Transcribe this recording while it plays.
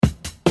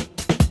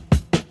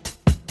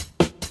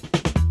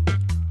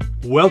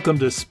Welcome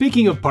to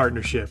Speaking of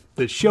Partnership,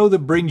 the show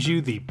that brings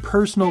you the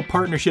personal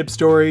partnership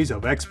stories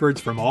of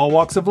experts from all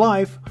walks of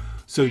life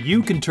so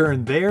you can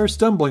turn their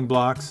stumbling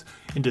blocks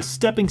into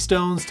stepping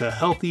stones to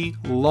healthy,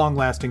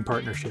 long-lasting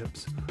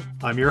partnerships.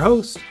 I'm your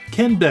host,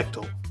 Ken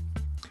Bechtel.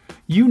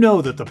 You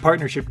know that the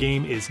partnership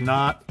game is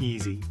not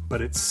easy,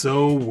 but it's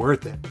so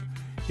worth it.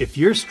 If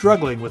you're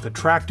struggling with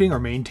attracting or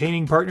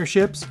maintaining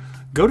partnerships,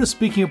 go to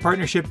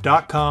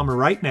speakingofpartnership.com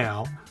right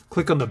now,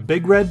 click on the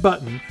big red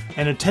button,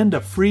 and attend a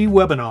free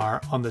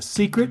webinar on the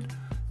secret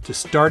to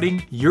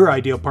starting your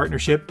ideal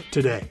partnership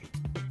today.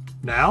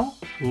 Now,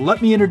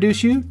 let me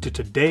introduce you to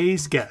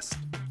today's guest.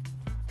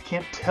 I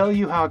can't tell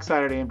you how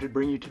excited I am to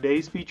bring you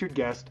today's featured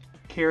guest,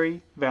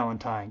 Carrie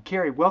Valentine.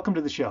 Carrie, welcome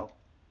to the show.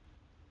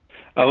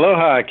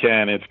 Aloha,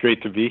 Ken. It's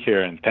great to be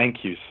here, and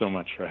thank you so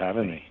much for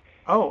having me.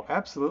 Oh,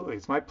 absolutely.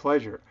 It's my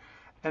pleasure.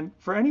 And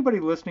for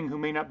anybody listening who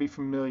may not be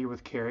familiar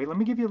with Carrie, let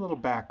me give you a little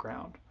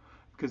background,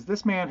 because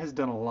this man has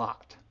done a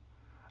lot.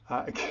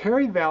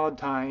 Carrie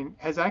Valentine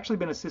has actually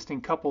been assisting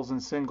couples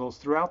and singles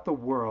throughout the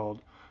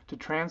world to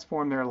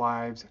transform their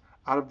lives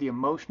out of the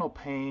emotional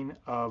pain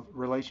of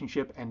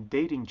relationship and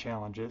dating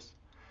challenges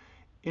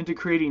into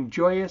creating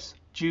joyous,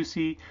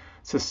 juicy,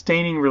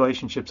 sustaining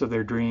relationships of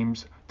their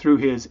dreams through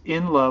his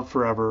In Love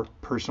Forever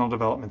personal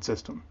development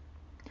system.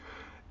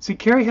 See,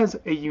 Carrie has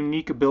a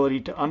unique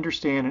ability to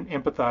understand and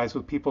empathize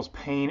with people's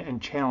pain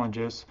and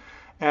challenges,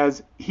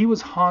 as he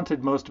was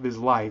haunted most of his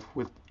life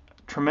with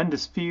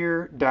tremendous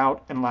fear,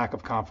 doubt, and lack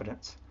of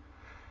confidence.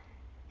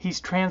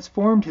 He's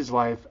transformed his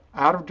life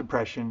out of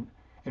depression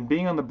and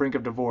being on the brink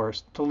of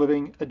divorce to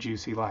living a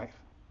juicy life.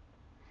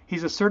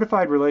 He's a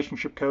certified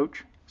relationship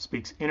coach,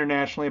 speaks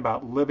internationally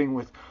about living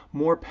with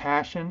more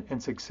passion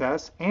and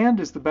success, and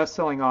is the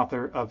best-selling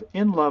author of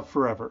In Love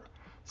Forever,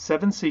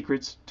 7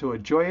 Secrets to a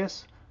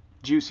Joyous,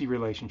 Juicy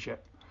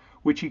Relationship,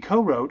 which he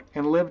co-wrote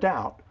and lived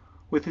out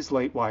with his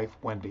late wife,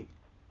 Wendy.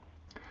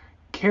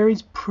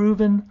 Carrie's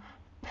proven,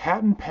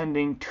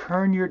 patent-pending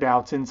Turn Your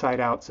Doubts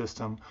Inside Out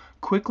system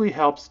quickly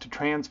helps to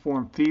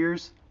transform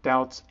fears,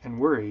 doubts, and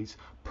worries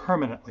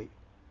permanently,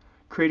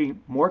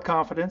 creating more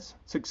confidence,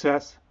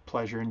 success,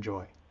 pleasure, and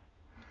joy.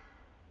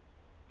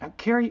 Now,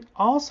 Carrie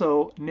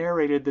also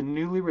narrated the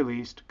newly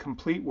released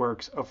complete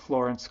works of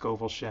Florence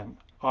Scovel Shinn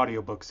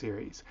audiobook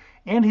series,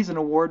 and he's an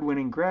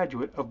award-winning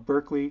graduate of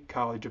Berklee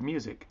College of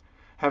Music,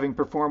 having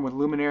performed with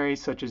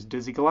luminaries such as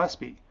Dizzy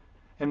Gillespie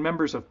and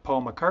members of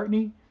Paul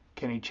McCartney,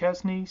 Kenny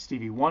Chesney,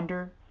 Stevie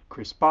Wonder,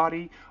 Chris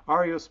Botti,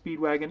 REO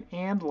Speedwagon,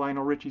 and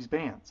Lionel Richie's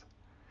bands.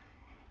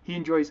 He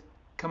enjoys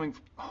coming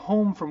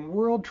home from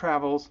world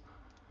travels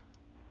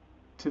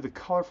to the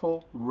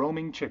colorful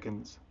roaming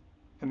chickens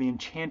and the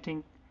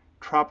enchanting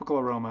tropical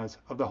aromas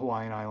of the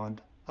Hawaiian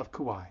island of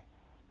Kauai.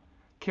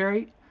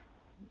 Carrie,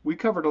 we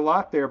covered a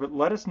lot there, but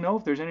let us know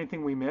if there's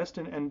anything we missed,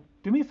 and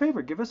do me a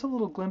favor, give us a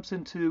little glimpse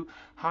into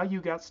how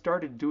you got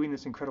started doing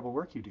this incredible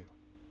work you do.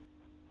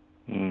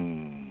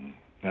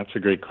 That's a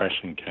great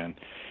question, Ken.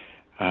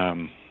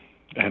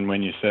 And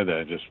when you said that,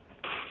 I just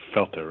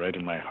felt it right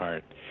in my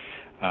heart,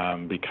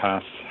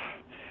 because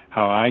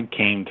how I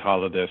came to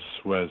all of this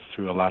was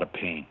through a lot of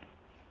pain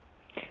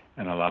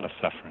and a lot of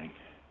suffering.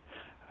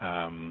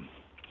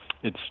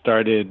 It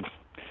started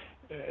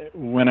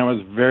when I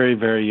was very,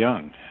 very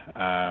young.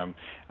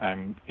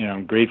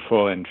 I'm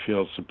grateful and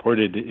feel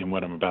supported in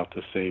what I'm about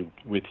to say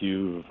with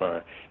you,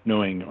 of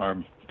knowing our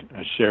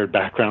shared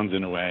backgrounds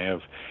in a way.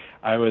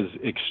 I was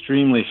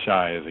extremely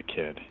shy as a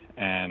kid,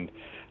 and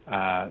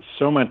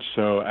so much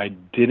so I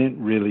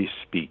didn't really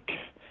speak.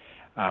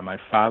 My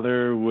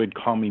father would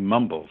call me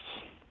Mumbles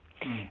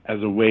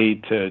as a way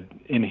to,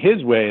 in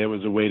his way, it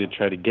was a way to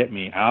try to get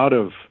me out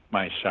of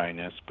my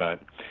shyness,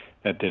 but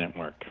that didn't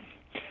work.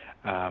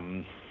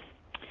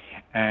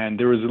 And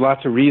there was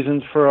lots of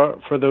reasons for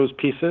those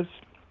pieces.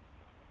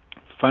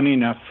 Funny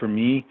enough for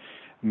me,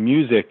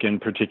 music,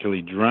 and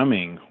particularly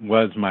drumming,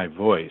 was my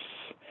voice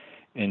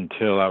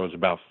until I was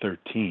about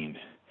 13.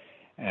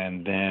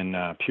 And then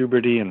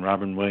puberty and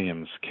Robin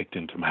Williams kicked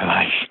into my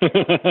life.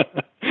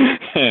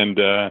 And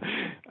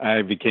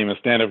I became a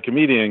stand-up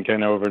comedian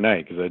kind of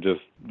overnight, because I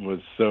just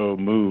was so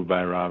moved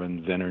by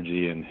Robin's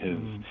energy and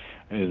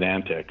his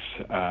antics.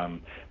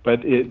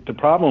 But the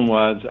problem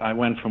was I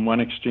went from one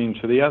extreme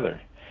to the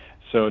other.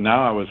 So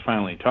now I was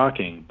finally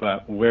talking,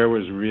 but where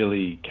was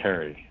really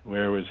Carrie?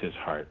 Where was his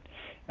heart?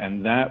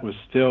 And that was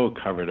still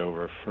covered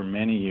over for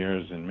many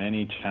years and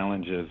many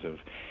challenges of,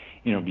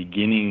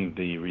 beginning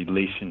the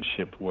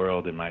relationship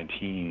world in my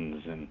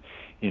teens and,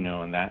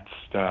 and that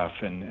stuff,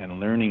 and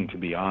learning to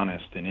be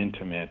honest and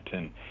intimate.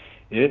 And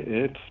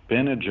it's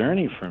been a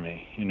journey for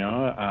me,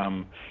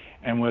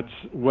 and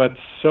what's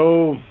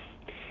so,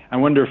 I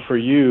wonder for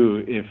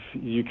you if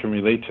you can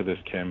relate to this,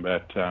 Kim,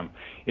 but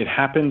it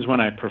happens when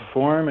I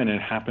perform, and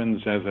it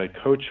happens as I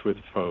coach with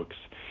folks,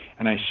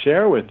 and I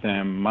share with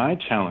them my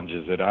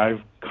challenges that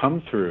I've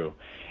come through,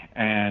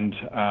 and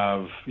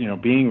of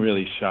being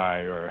really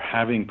shy or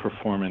having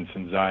performance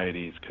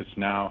anxieties, because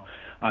now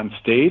on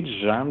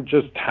stage I'm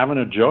just having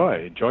a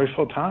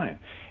joyful time,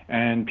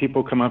 and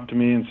people come up to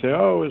me and say,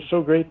 "Oh, it's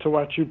so great to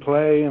watch you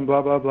play," and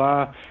blah blah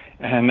blah.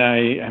 And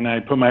I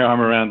put my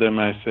arm around them.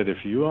 I said,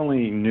 "If you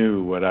only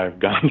knew what I've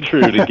gone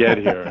through to get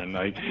here," and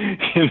like,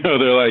 they're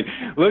like,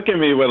 look at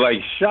me with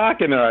like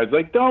shock in their eyes,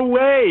 like, "No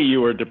way,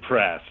 you were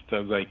depressed." I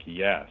was like,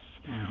 "Yes."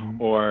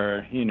 Mm-hmm.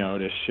 Or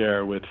to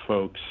share with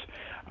folks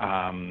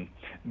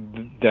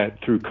that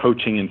through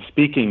coaching and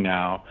speaking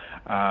now,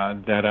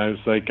 that I was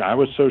like, I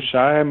was so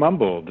shy I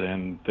mumbled,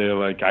 and they're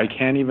like, "I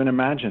can't even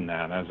imagine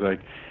that." I was like,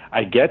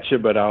 "I get you,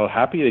 but I'll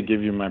happy to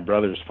give you my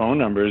brother's phone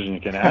numbers and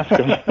you can ask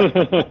him."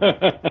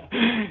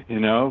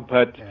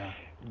 But yeah.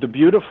 The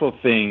beautiful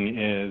thing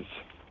is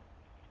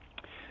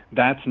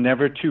that's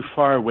never too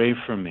far away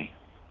from me.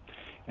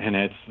 And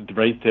it's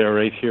right there,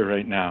 right here,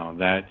 right now,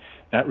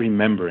 that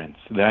remembrance,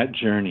 that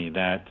journey,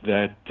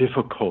 that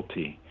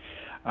difficulty.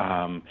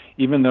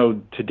 Even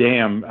though today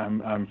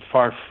I'm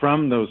far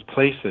from those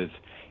places,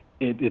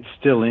 it's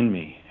still in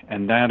me.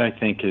 And that, I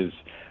think, is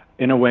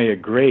in a way a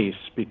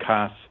grace,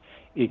 because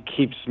it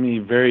keeps me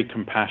very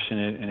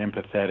compassionate and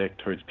empathetic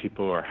towards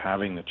people who are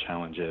having the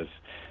challenges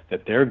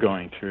that they're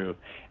going through.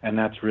 And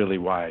that's really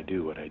why I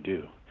do what I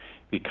do,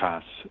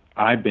 because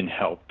I've been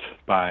helped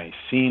by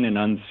seen and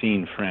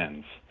unseen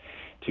friends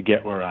to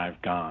get where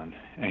I've gone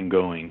and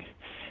going.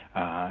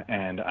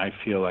 And I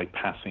feel like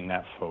passing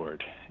that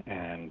forward.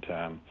 And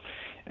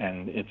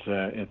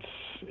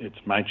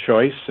it's my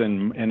choice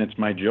and it's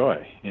my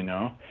joy,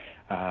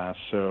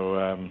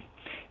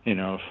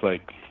 It's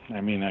like,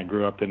 I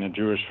grew up in a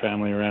Jewish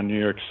family around New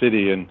York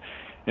City, and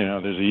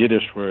there's a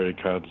Yiddish word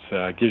called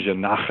gives you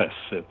nachas,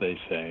 that they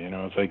say.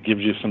 It's like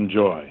gives you some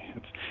joy.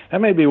 That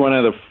may be one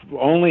of the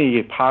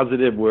only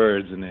positive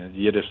words in the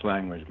Yiddish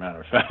language,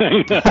 matter of fact.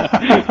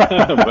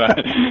 But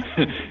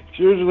it's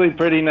usually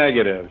pretty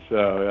negative.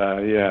 So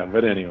yeah.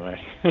 But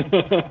anyway.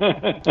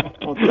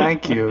 Well,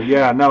 thank you.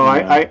 Yeah. No,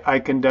 yeah. I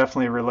can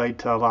definitely relate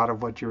to a lot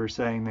of what you were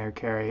saying there,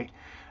 Kerry.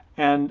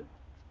 And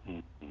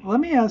let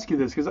me ask you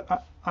this, because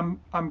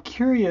I'm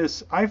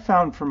curious. I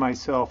found for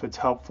myself it's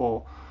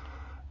helpful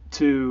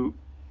to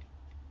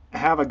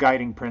have a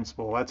guiding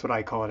principle. That's what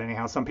I call it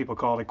anyhow. Some people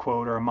call it a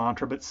quote or a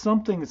mantra, but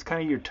something that's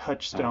kind of your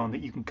touchstone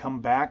that you can come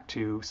back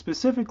to,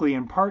 specifically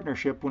in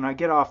partnership when I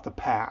get off the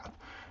path.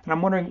 And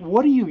I'm wondering,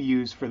 what do you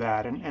use for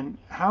that, and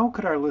how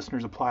could our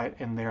listeners apply it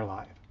in their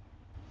life?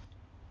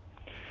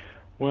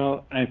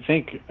 Well, I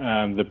think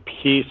the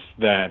piece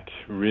that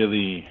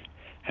really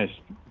has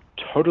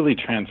totally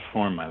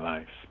transformed my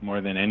life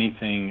more than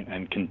anything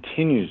and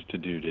continues to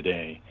do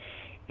today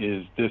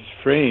is this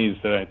phrase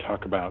that I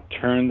talk about: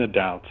 turn the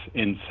doubts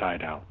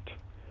inside out.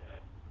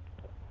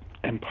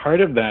 And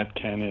part of that,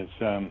 Ken, is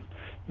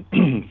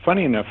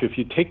funny enough, if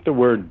you take the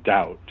word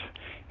doubt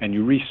and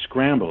you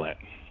re-scramble it,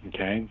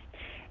 okay,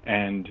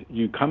 and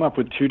you come up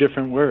with two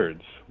different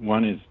words.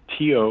 One is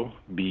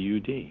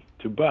T-O-B-U-D,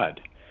 to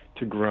bud,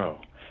 to grow,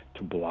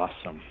 to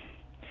blossom.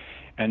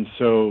 And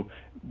so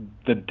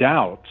the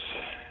doubts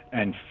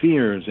and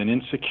fears and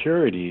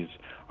insecurities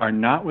are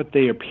not what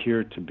they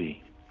appear to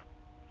be.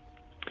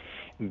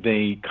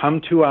 They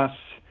come to us,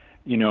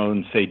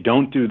 and say,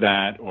 "Don't do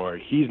that," or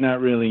 "He's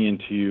not really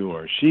into you,"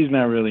 or "She's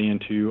not really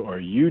into you," or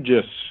you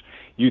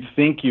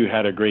think you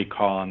had a great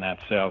call on that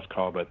sales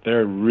call, but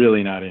they're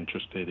really not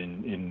interested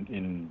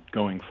in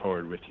going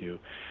forward with you.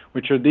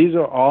 These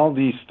are all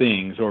these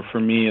things, or for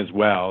me as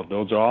well,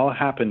 those all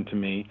happen to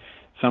me.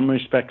 Some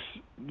respects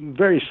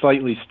very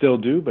slightly still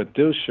do, but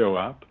those show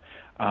up.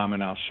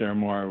 And I'll share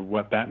more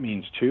what that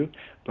means too.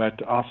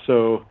 But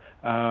also,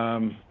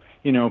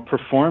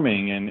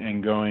 performing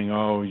and going,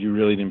 "Oh, you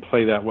really didn't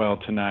play that well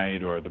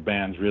tonight," or "The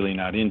band's really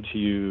not into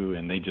you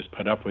and they just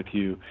put up with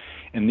you."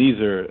 And these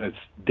it's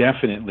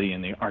definitely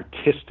in the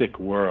artistic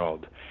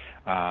world.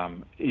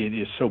 It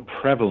is so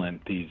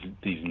prevalent, these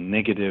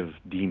negative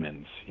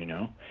demons,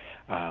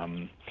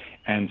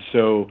 And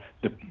so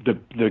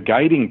the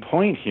guiding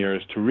point here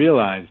is to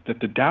realize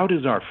that the doubt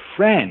is our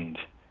friend,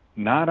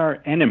 not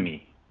our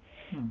enemy.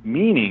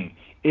 Meaning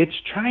it's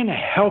trying to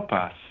help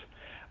us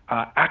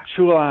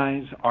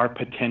actualize our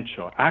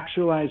potential,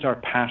 actualize our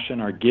passion,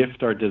 our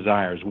gift, our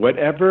desires.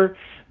 Whatever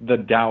the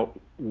doubt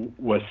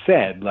was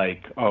said,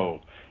 like,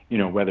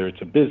 whether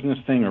it's a business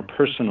thing or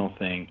personal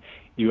thing,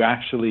 you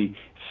actually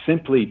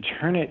simply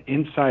turn it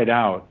inside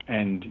out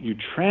and you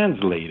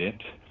translate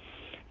it,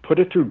 put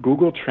it through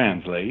Google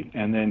Translate,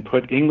 and then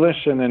put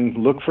English and then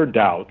look for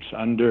doubts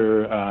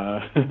under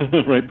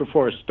right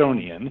before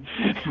Estonian.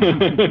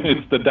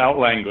 It's the doubt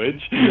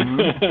language.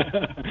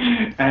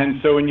 Mm-hmm.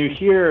 And so when you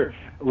hear,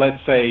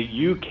 let's say,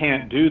 "You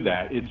can't do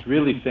that," it's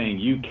really saying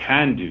you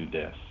can do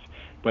this.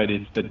 But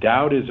it's the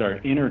doubt is our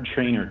inner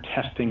trainer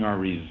testing our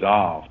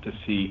resolve to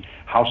see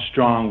how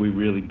strong we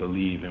really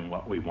believe in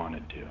what we want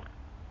to do.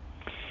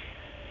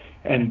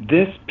 And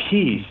this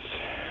piece,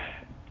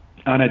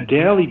 on a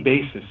daily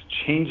basis,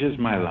 changes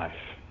my life.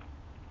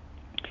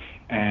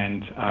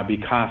 And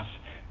because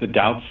the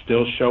doubts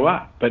still show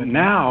up. But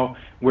now,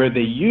 where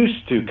they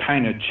used to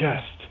kind of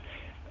just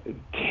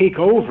take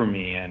over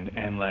me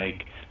and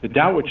like the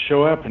doubt would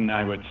show up and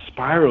I would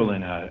spiral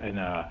in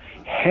a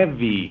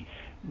heavy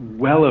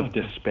well of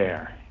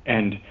despair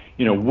and,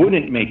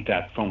 wouldn't make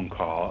that phone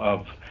call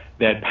of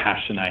that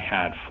passion I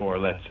had for,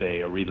 let's say,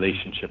 a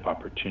relationship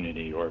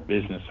opportunity or a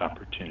business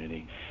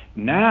opportunity.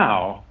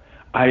 Now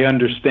I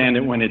understand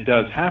it when it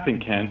does happen,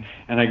 Ken,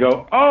 and I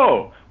go,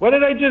 oh, what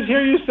did I just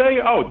hear you say?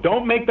 Oh,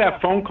 don't make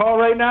that phone call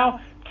right now?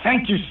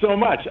 Thank you so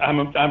much.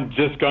 I'm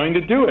just going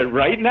to do it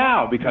right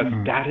now because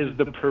that is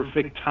the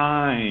perfect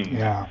time.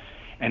 Yeah.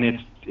 And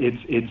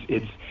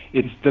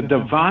it's the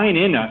divine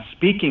in us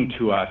speaking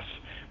to us,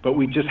 but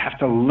we just have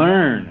to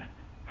learn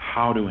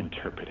how to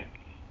interpret it.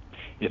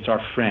 It's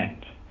our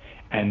friend.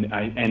 And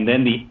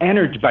then the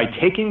energy, by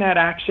taking that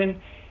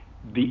action,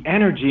 the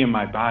energy in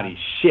my body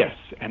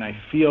shifts, and I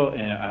feel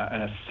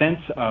a sense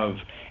of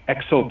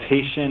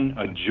exaltation,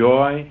 a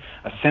joy,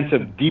 a sense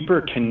of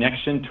deeper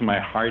connection to my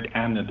heart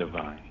and the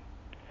divine.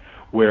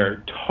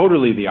 Where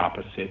totally the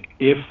opposite,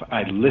 if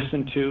I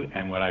listen to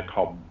and what I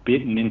call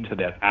bitten into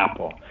that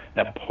apple,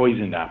 that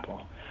poisoned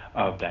apple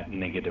of that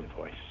negative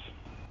voice.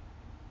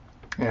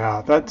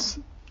 Yeah, that's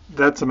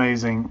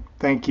amazing.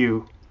 Thank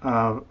you.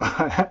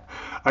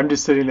 I'm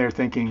just sitting there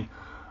thinking,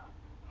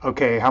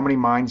 okay, how many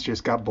minds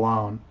just got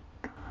blown?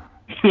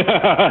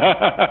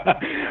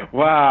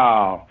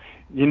 Wow.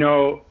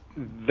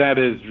 That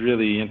is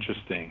really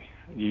interesting.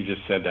 You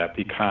just said that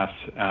because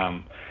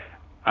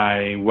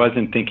I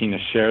wasn't thinking to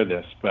share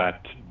this,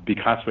 but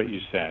because what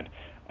you said,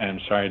 and I'm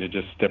sorry to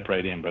just step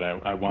right in, but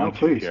I want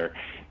to here.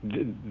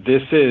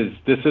 This is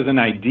an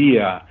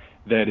idea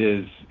that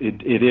is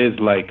it is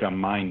like a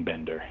mind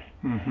bender.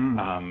 Mm-hmm.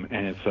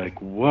 And it's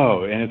like,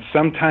 whoa. And it's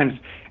sometimes,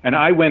 and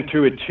I went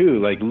through it too,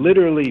 like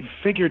literally,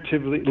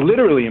 figuratively,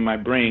 literally in my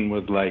brain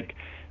was like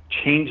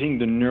changing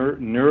the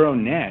neural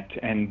net.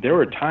 And there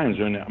were times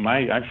when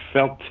I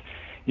felt,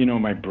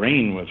 my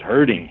brain was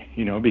hurting,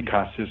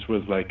 because this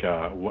was like,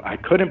 I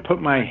couldn't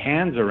put my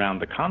hands around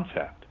the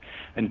concept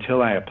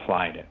until I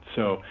applied it.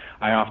 So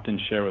I often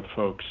share with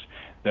folks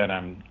that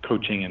I'm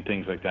coaching and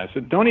things like that. So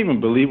don't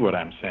even believe what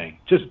I'm saying.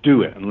 Just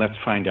do it and let's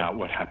find out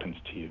what happens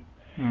to you.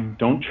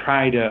 Don't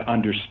try to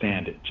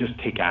understand it. Just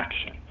take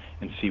action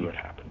and see what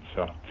happens.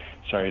 So,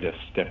 sorry to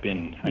step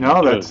in. I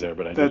that's there,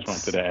 but I just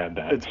wanted to add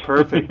that. It's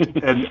perfect.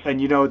 and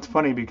it's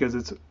funny because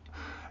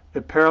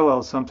it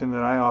parallels something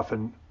that I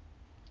often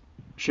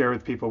share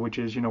with people, which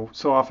is,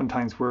 so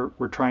oftentimes we're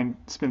trying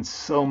to spend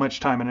so much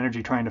time and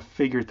energy trying to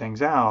figure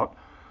things out.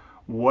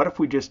 What if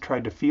we just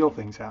tried to feel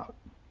things out?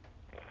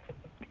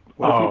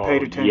 What if we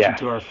paid attention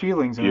to our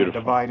feelings and the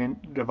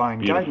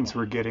divine guidance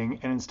we're getting,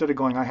 and instead of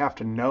going, I have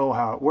to know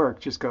how it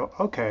works, just go,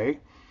 okay,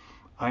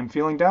 I'm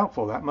feeling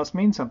doubtful. That must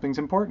mean something's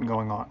important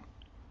going on.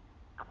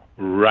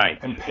 Right.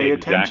 And pay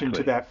attention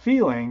to that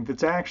feeling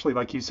that's actually,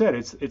 like you said,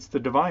 it's the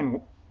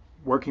divine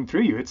working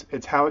through you.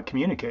 It's how it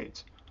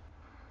communicates.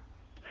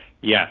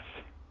 Yes.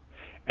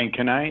 And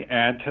can I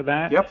add to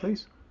that? Yeah,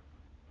 please.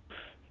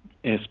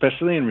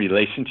 Especially in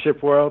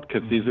relationship world,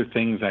 because these are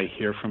things I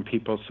hear from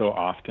people so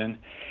often.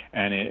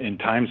 And in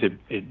times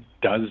it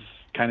does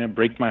kind of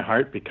break my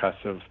heart because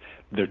of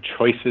the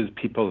choices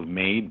people have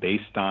made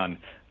based on,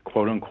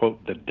 quote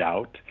unquote, the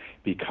doubt,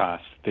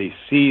 because they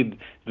see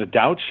the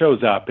doubt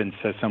shows up and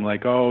says something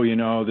like, oh,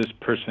 this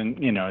person,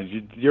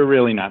 you're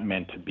really not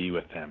meant to be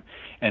with them.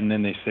 And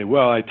then they say,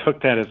 well, I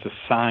took that as a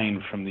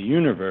sign from the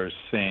universe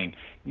saying,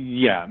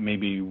 yeah,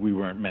 maybe we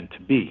weren't meant to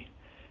be.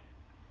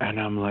 And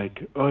I'm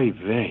like, oy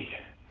vey.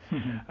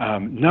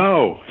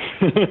 No.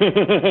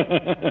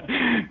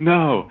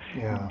 No.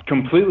 Yeah.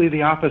 Completely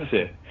the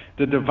opposite.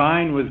 The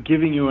divine was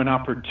giving you an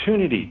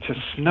opportunity to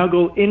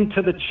snuggle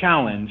into the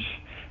challenge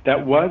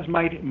that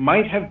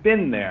might have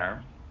been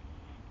there,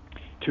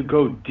 to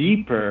go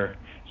deeper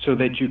so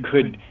that you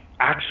could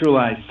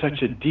actualize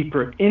such a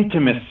deeper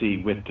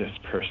intimacy with this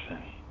person.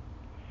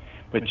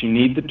 But you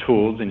need the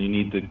tools and you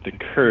need the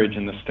courage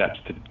and the steps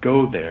to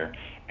go there,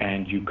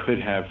 and you could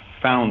have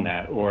found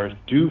that or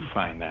do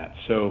find that.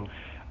 So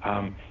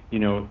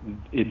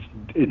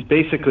it's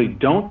basically,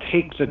 don't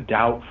take the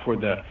doubt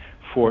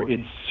for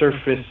its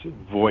surface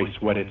voice,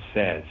 what it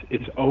says.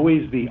 It's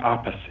always the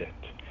opposite.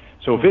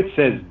 So if it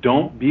says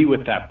don't be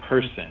with that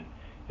person,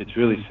 it's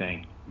really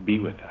saying be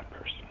with that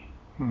person.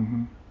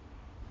 Mm-hmm.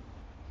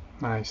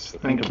 Nice. So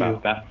Thank think you.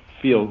 about that.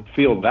 Feel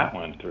that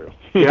one through.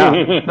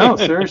 Yeah. No,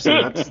 seriously,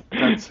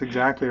 that's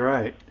exactly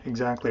right.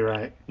 Exactly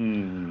right.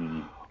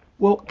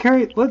 Well,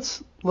 Carrie,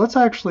 let's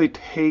actually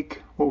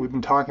take what we've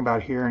been talking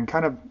about here and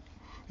kind of,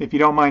 if you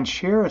don't mind,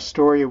 share a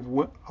story of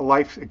a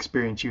life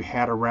experience you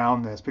had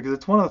around this, because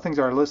it's one of the things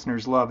our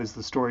listeners love is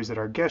the stories that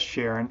our guests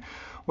share. And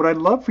what I'd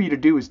love for you to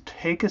do is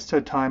take us to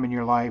a time in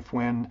your life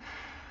when,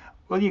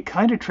 well, you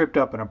kind of tripped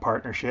up in a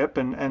partnership,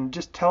 and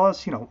just tell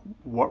us,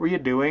 what were you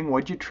doing?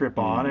 What'd you trip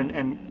on?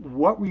 And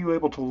what were you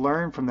able to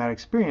learn from that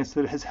experience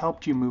that has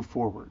helped you move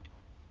forward?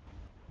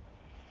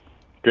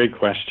 Great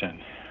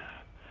question.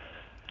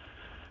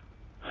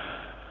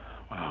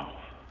 Wow.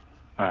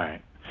 All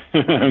right.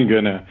 I'm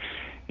gonna,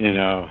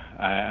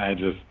 I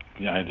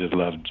just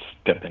love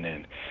stepping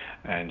in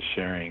and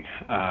sharing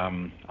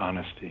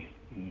honesty,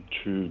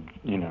 true,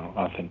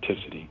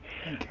 authenticity.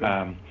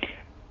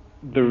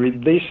 the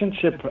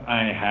relationship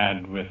I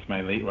had with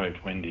my late wife,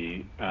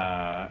 Wendy,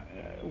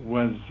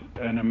 was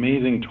an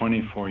amazing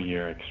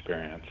 24-year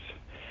experience.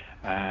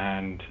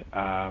 And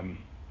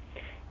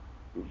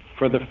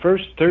for the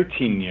first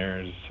 13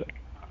 years,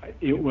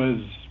 it was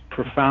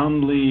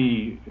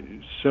profoundly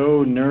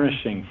so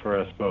nourishing for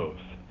us both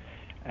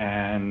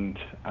and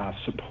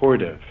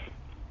supportive.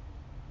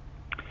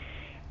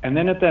 And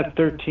then at that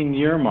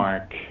 13-year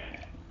mark,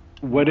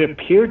 what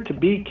appeared to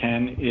be,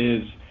 Ken,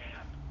 is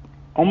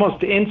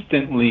almost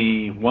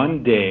instantly,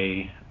 one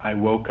day, I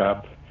woke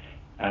up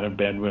out of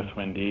bed with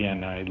Wendy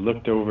and I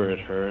looked over at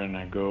her and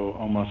I go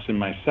almost in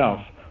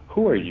myself,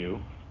 who are you?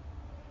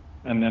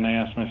 And then I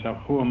asked myself,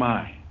 who am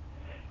I?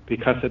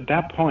 Because at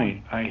that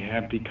point, I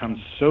had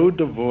become so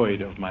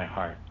devoid of my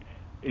heart.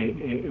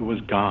 It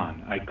was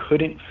gone. I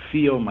couldn't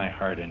feel my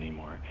heart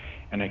anymore,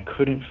 and I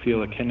couldn't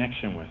feel a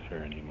connection with her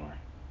anymore.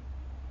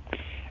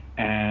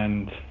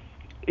 And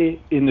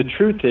the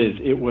truth is,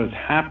 it was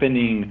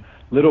happening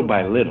little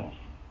by little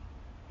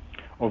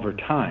over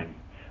time,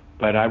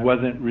 but I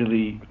wasn't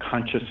really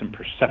conscious and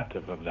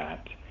perceptive of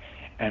that.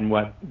 And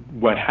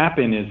what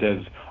happened is,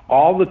 as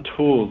all the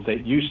tools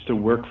that used to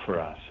work for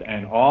us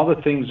and all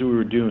the things we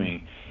were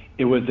doing,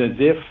 it was as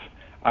if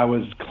I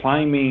was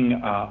climbing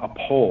a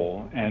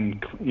pole,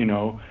 and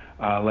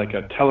like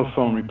a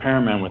telephone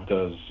repairman with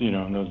those,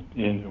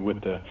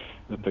 with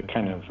the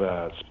kind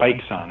of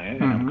spikes on it,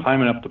 and I'm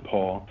climbing up the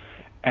pole,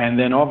 and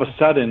then all of a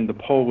sudden the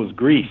pole was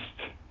greased,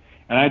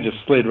 and I just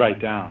slid right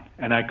down,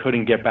 and I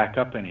couldn't get back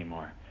up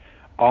anymore.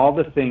 All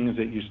the things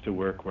that used to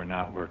work were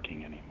not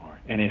working anymore,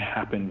 and it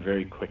happened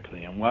very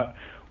quickly. And what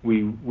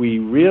we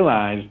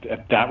realized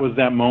that was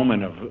that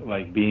moment of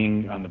like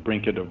being on the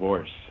brink of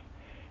divorce.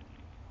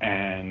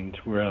 And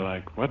we're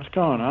like, what's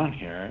going on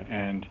here?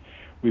 And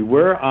we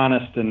were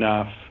honest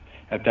enough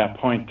at that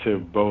point to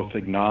both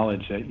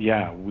acknowledge that,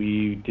 yeah,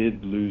 we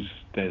did lose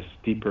this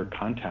deeper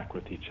contact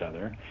with each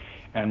other.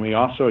 And we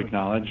also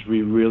acknowledged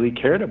we really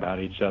cared about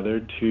each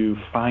other to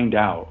find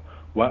out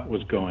what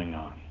was going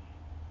on.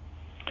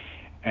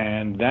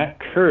 And that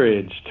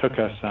courage took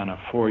us on a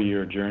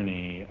 4-year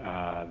journey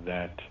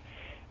that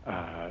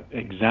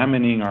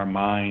examining our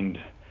mind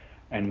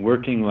and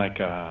working like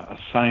a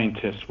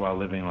scientist while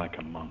living like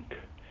a monk.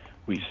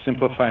 We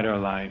simplified our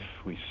life.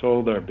 We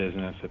sold our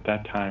business. At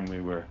that time, we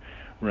were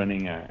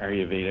running an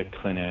Ayurveda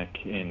clinic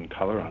in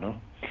Colorado,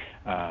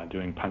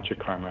 doing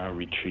Panchakarma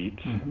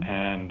retreats.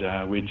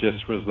 And we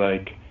just was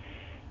like,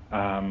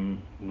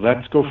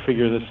 let's go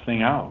figure this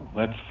thing out.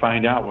 Let's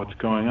find out what's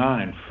going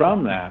on. And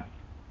from that,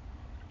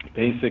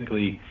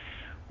 basically,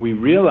 we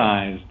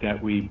realized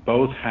that we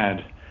both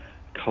had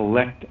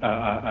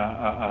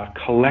a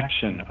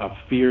collection of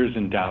fears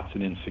and doubts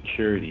and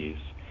insecurities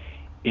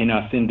in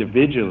us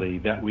individually,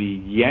 that we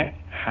yet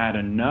had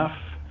enough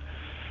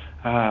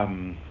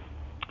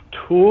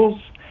tools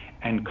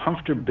and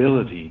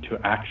comfortability to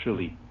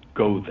actually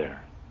go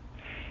there.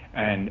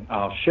 And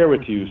I'll share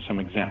with you some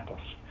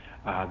examples.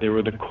 There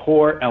were the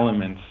core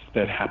elements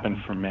that happened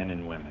for men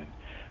and women.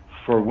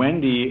 For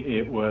Wendy,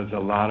 it was a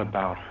lot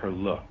about her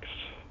looks.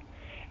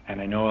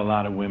 And I know a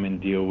lot of women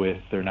deal with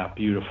they're not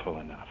beautiful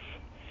enough.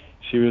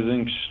 She was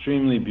an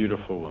extremely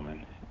beautiful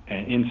woman,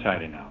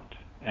 inside and out.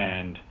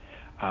 And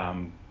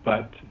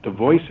but the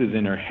voices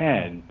in her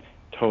head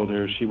told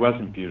her she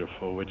wasn't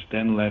beautiful, which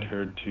then led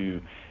her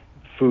to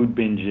food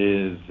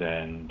binges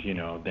and,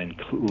 then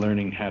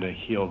learning how to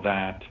heal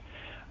that.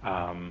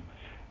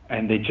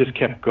 And they just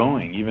kept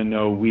going, even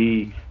though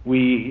we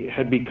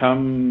had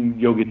become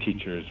yoga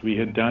teachers. We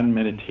had done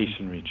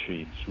meditation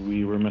retreats.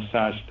 We were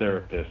massage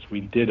therapists.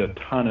 We did a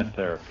ton of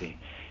therapy.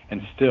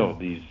 And still,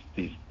 these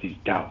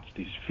doubts,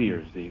 these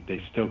fears,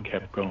 they still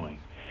kept going.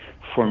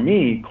 For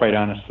me, quite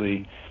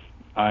honestly,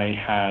 I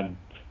had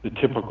the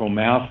typical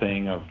male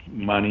thing of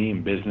money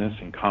and business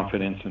and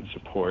confidence and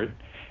support,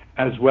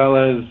 as well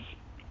as,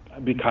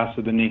 because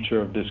of the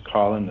nature of this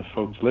call and the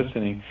folks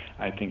listening,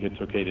 I think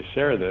it's okay to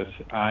share this.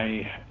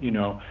 I,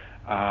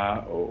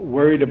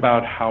 worried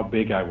about how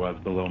big I was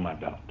below my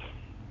belt.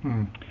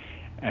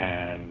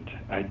 And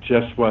I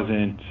just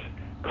wasn't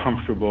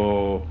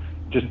comfortable.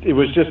 It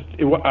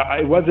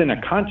wasn't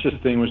a conscious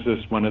thing. It was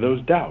just one of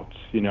those doubts,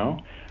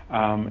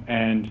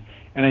 And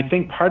I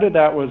think part of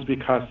that was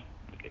because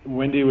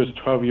Wendy was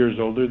 12 years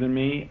older than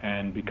me,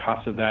 and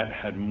because of that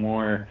had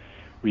more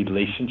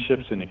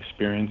relationships and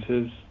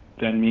experiences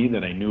than me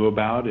that I knew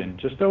about, and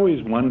just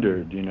always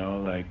wondered,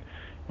 like,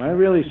 am I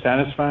really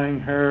satisfying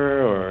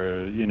her,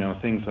 or,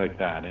 things like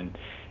that. And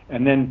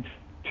then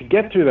to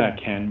get through that,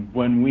 Ken,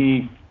 when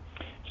we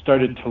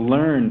started to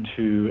learn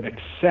to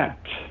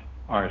accept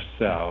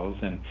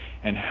ourselves and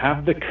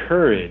have the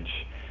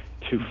courage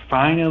to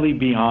finally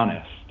be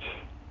honest,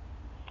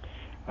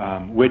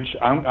 which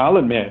I'll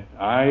admit,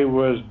 I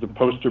was the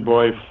poster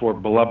boy for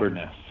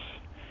blubberness,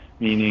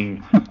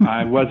 meaning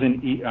I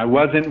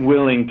wasn't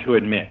willing to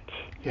admit,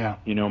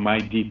 my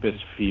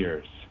deepest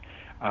fears.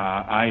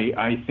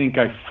 I think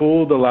I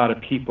fooled a lot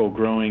of people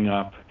growing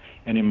up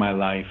and in my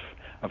life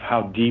of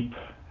how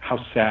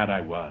sad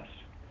I was,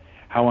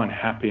 how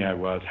unhappy I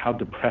was, how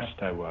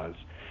depressed I was,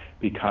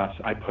 because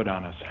I put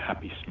on a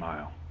happy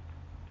smile.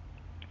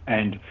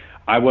 And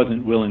I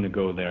wasn't willing to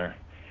go there.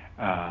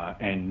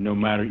 And no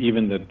matter,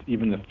 even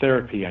the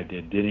therapy I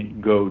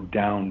didn't go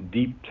down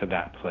deep to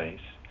that place.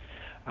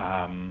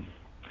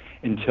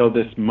 Until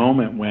this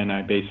moment when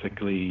I was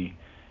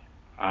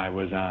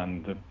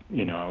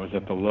I was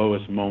at the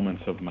lowest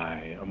moments of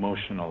my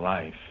emotional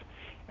life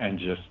and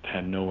just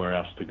had nowhere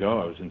else to go.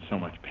 I was in so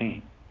much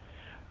pain,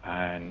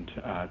 and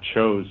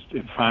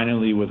it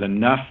finally was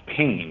enough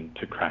pain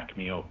to crack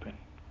me open.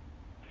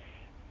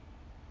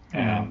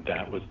 And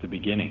that was the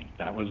beginning.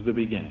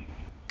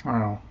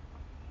 Wow.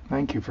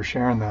 Thank you for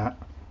sharing that.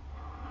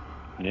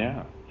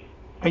 Yeah.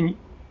 And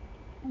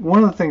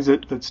one of the things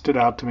that stood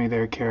out to me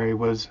there, Carey,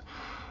 was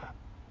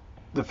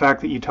the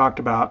fact that you talked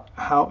about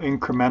how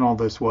incremental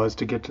this was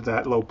to get to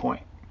that low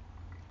point.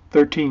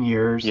 13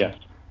 years. Yes.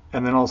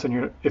 And then all of a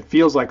sudden, it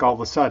feels like all of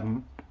a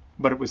sudden,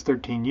 but it was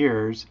 13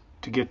 years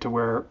to get to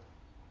where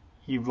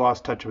you've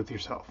lost touch with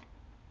yourself.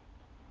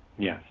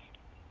 Yes.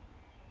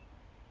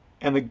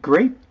 And the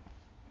great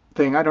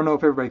thing, I don't know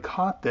if everybody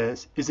caught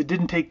this, is it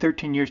didn't take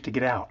 13 years to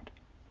get out.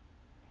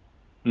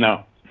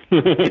 No.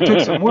 It took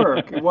some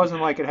work. It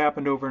wasn't like it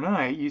happened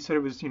overnight. You said it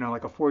was,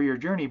 like a 4-year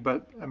journey,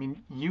 but I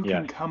mean, you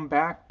can come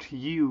back to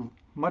you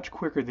much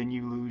quicker than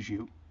you lose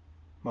you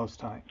most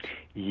times.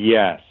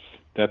 Yes.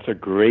 That's a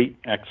great,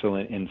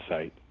 excellent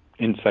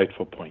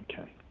insightful point,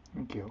 Ken.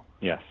 Thank you.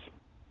 Yes.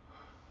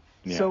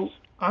 So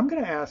I'm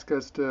going to ask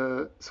us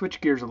to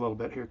switch gears a little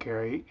bit here,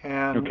 Carey.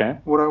 And okay.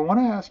 What I want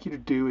to ask you to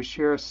do is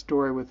share a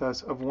story with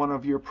us of one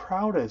of your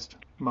proudest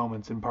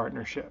moments in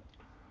partnership.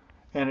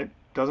 And it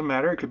doesn't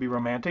matter. It could be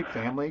romantic,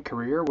 family,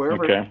 career,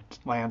 wherever it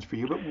lands for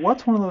you. But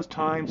what's one of those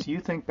times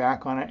you think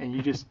back on it and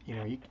you just,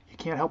 you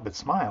can't help but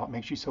smile. It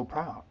makes you so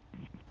proud.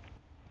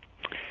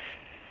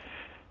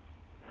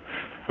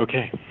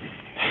 Okay.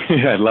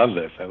 I love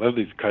this. I love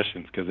these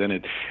questions because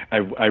then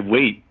I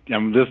wait.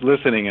 I'm just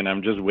listening and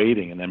I'm just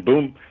waiting, and then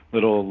boom,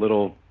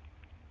 little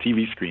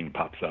TV screen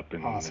pops up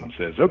and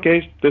says,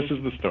 "Okay, this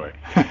is the story."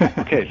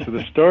 Okay, so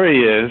the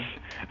story is,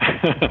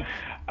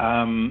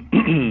 I'm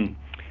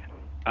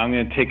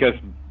going to take us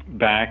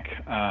back.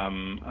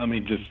 Let me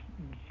just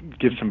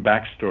give some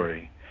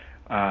backstory.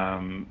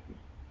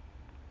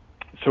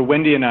 So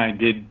Wendy and I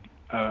did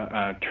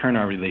turn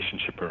our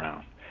relationship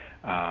around,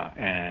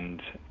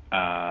 and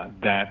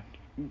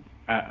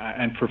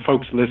for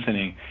folks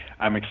listening,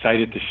 I'm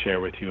excited to share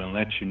with you and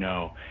let you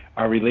know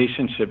our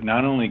relationship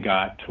not only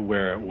got to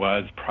where it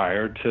was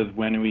prior to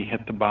when we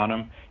hit the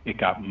bottom, it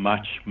got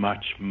much,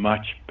 much,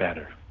 much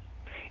better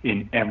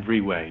in every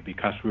way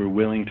because we were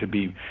willing to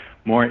be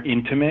more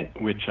intimate,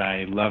 which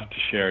I love to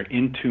share.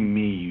 Into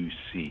me you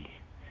see,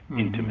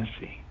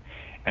 intimacy.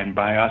 And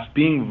by us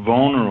being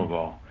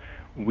vulnerable,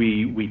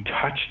 we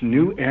touched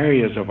new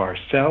areas of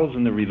ourselves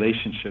in the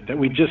relationship that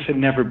we just had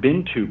never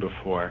been to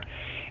before.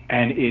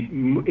 And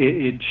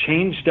it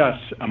changed us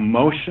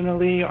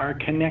emotionally, our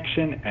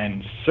connection,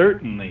 and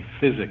certainly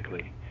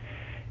physically.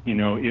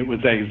 It was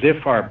as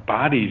if our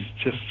bodies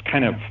just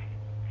kind of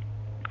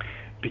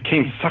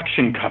became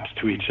suction cups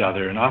to each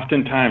other. And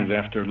oftentimes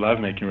after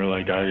lovemaking, we're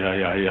like, did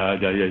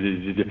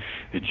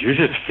you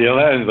just feel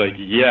that? And it's like,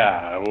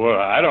 yeah, well,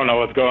 I don't know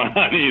what's going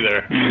on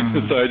either.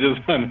 So I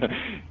just want to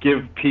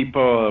give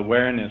people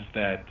awareness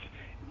that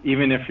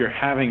even if you're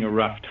having a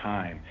rough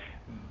time,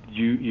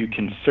 you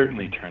can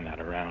certainly turn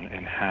that around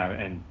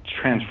and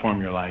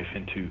transform your life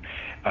into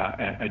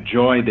a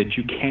joy that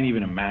you can't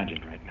even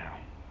imagine right now.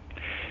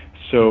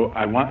 So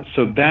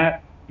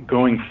that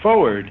going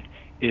forward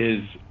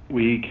is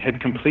we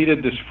had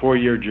completed this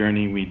 4-year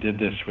journey. We did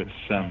this with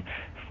some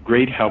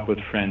great help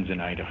with friends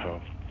in Idaho,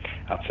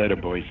 outside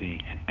of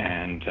Boise,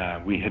 and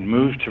we had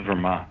moved to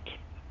Vermont.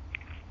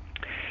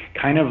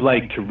 Kind of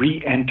like to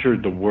re-enter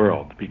the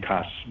world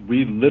because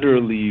we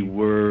literally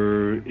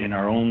were in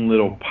our own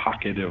little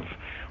pocket of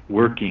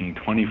working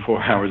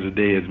 24 hours a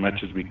day as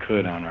much as we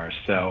could on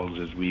ourselves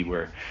as we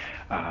were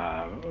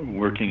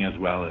working as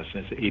well as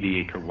this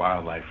 80-acre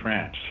wildlife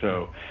ranch.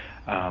 So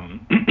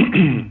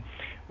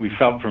we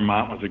felt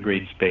Vermont was a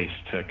great space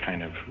to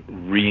kind of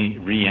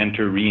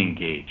re-enter,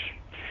 re-engage.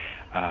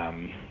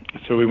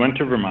 So we went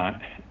to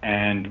Vermont,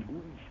 and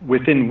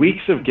within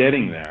weeks of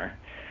getting there,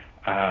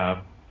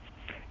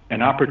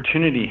 an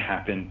opportunity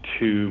happened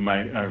to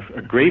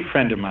a great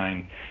friend of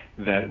mine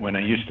that when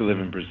I used to live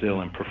in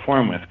Brazil and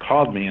perform with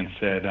called me and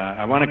said,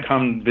 I want to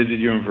come visit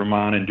you in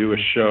Vermont and do a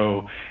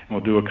show, and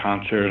we'll do a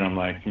concert. And I'm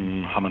like,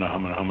 humana.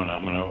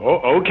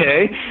 Oh,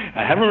 okay.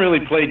 I haven't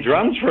really played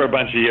drums for a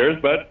bunch of years,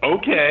 but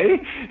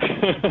okay.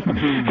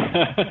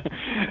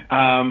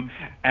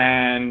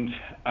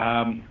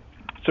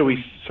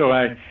 So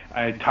I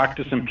talked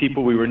to some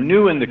people. We were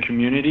new in the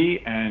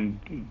community, and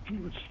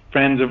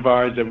friends of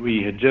ours that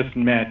we had just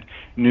met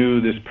knew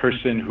this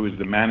person who was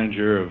the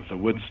manager of the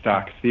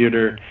Woodstock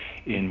Theater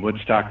in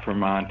Woodstock,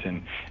 Vermont,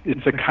 and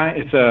it's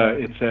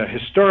a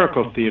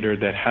historical theater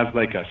that has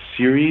like a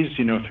series,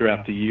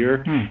 throughout the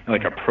year,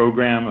 like a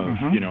program of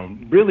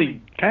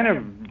really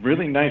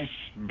nice,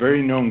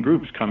 very known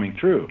groups coming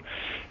through.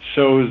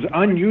 So it was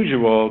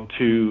unusual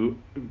to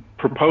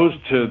proposed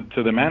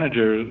to the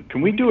manager,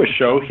 can we do a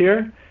show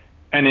here?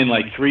 And in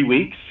like 3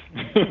 weeks?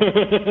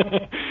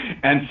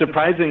 And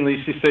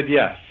surprisingly, she said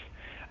yes.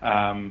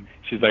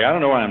 She's like, I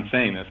don't know why I'm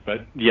saying this,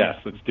 but yes,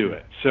 let's do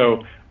it.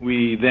 So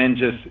we then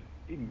just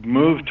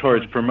moved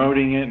towards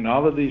promoting it and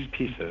all of these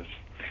pieces.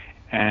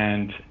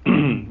 And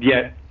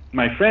yet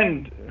my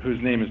friend,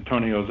 whose name is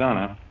Tony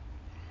Ozana,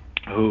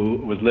 who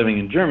was living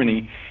in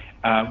Germany,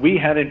 we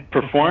hadn't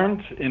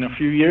performed in a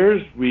few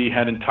years. We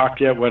hadn't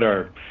talked yet what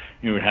our,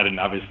 we hadn't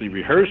obviously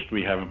rehearsed.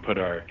 We haven't put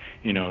our,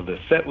 the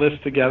set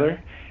list together.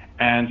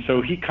 And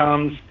so he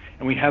comes,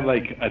 and we had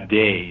like a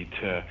day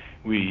to,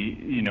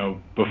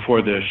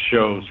 before the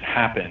shows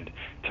happened,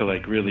 to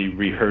like really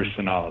rehearse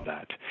and all of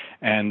that.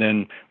 And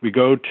then we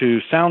go to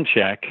sound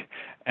check,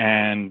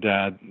 and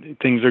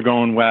things are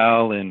going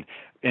well. And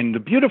the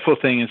beautiful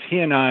thing is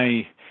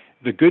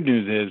the good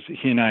news is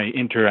he and I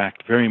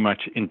interact very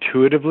much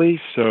intuitively.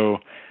 So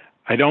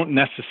I don't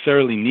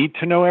necessarily need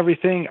to know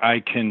everything. I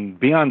can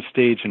be on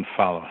stage and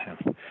follow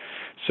him.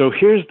 So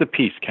here's the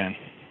piece, Ken.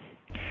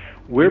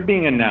 We're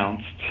being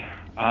announced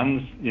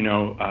on,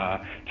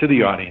 to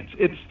the audience.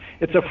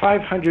 It's a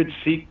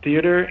 500-seat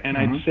theater, and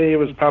I'd say it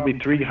was probably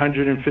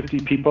 350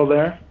 people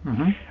there.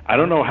 I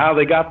don't know how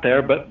they got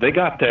there, but they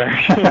got there.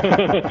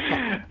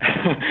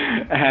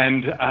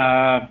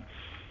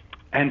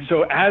 And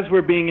so as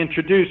we're being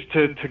introduced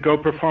to go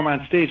perform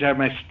on stage, I have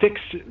my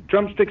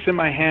drumsticks in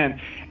my hand,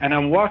 and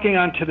I'm walking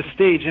onto the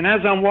stage. And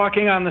as I'm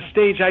walking on the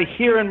stage, I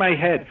hear in my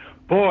head,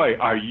 boy,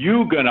 are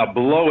you going to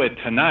blow it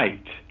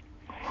tonight?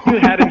 You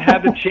hadn't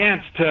had the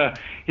chance to,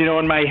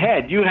 in my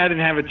head, you hadn't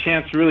had a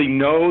chance to really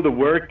know the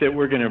work that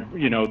we're going to,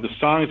 the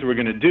songs that we're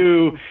going to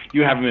do.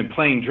 You haven't been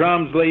playing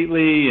drums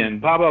lately and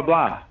blah, blah,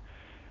 blah.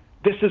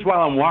 This is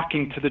while I'm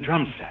walking to the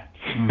drum set,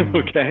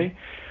 okay?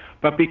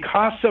 But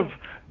because of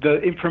the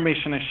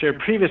information I shared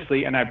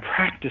previously, and I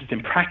practiced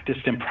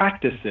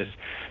this,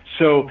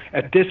 so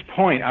at this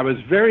point, I was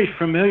very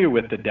familiar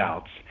with the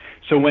doubts.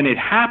 So when it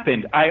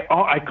happened,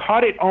 I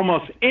caught it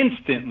almost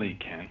instantly,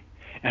 Ken.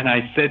 And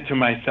I said to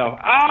myself,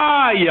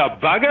 you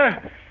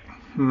bugger.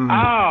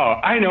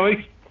 Oh, I know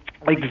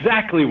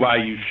exactly why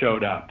you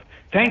showed up.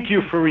 Thank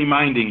you for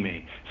reminding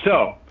me.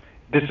 So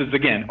this is,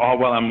 again, all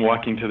while I'm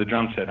walking to the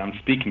drum set. I'm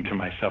speaking to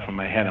myself in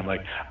my head. I'm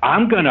like,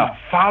 I'm going to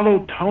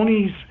follow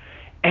Tony's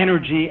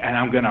energy, and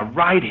I'm going to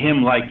ride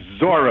him like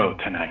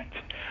Zorro tonight.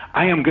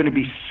 I am going to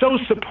be so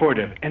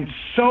supportive and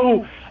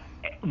so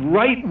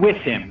right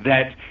with him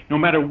that no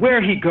matter where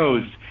he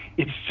goes,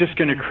 it's just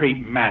going to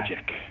create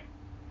magic.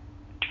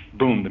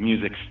 Boom, the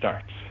music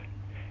starts,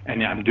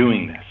 and I'm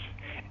doing this,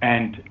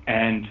 and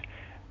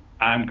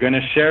I'm going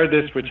to share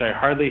this, which I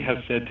hardly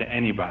have said to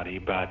anybody,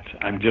 but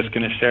I'm just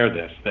going to share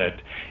this,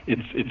 that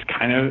it's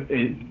kind of,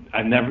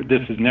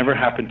 this has never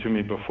happened to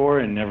me before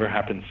and never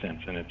happened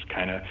since, and it's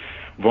kind of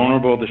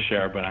vulnerable to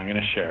share, but I'm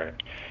going to share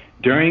it.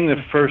 During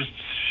the first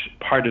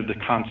part of the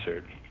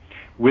concert,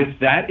 with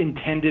that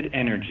intended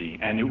energy,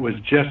 and it was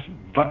just,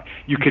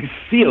 you could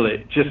feel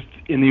it just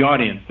in the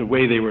audience, the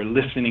way they were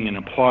listening and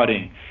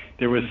applauding.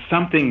 There was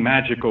something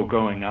magical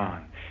going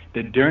on,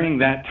 that during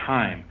that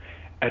time,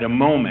 at a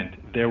moment,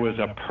 there was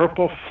a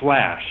purple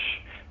flash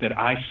that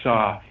I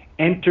saw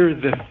enter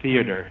the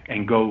theater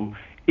and go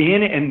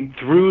in and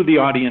through the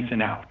audience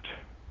and out.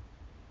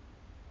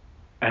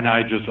 And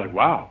I just like,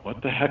 wow,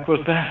 what the heck was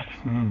that?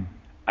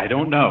 I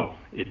don't know.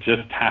 It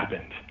just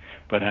happened.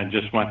 But I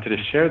just wanted to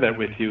share that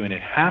with you, and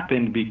it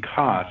happened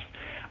because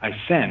I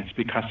sensed,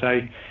 because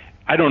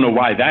I don't know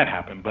why that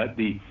happened, but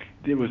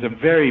it was a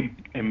very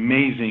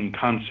amazing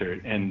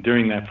concert, and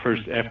during that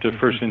after the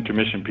first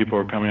intermission, people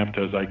were coming up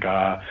to us like,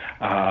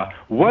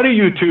 what are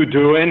you two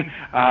doing?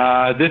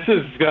 This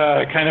is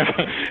kind of,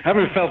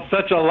 haven't felt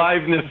such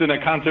aliveness in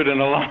a concert in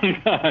a long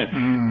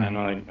time. And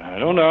I'm like, I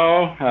don't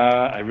know,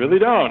 I really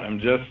don't. I'm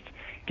just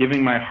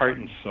giving my heart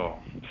and soul.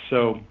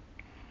 So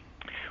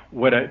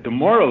the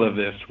moral of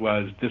this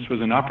was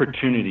an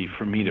opportunity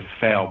for me to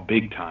fail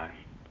big time.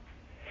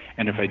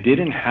 And if I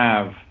didn't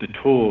have the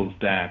tools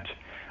that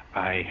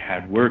I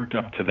had worked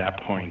up to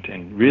that point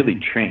and really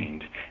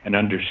trained and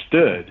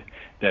understood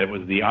that it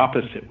was the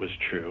opposite was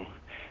true,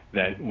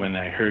 that when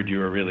I heard you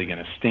were really going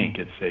to stink,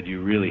 it said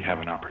you really have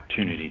an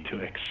opportunity to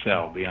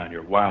excel beyond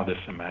your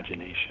wildest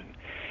imagination.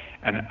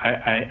 And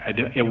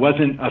it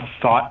wasn't a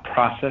thought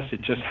process,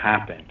 it just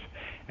happened.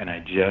 And I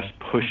just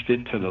pushed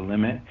it to the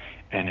limit,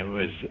 and it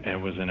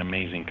was an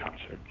amazing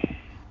concert.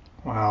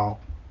 Wow.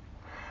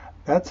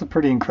 That's a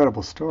pretty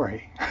incredible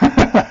story.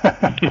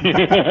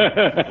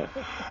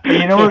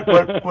 You know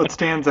what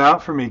stands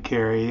out for me,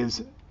 Carrie,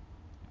 is,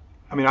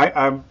 I mean,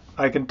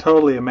 I can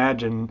totally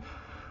imagine.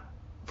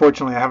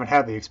 Fortunately, I haven't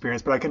had the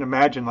experience, but I can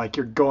imagine like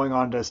you're going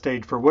onto a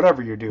stage for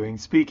whatever you're doing,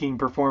 speaking,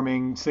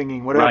 performing,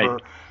 singing, whatever.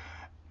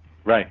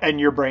 Right. And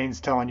your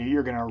brain's telling you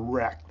you're going to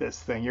wreck this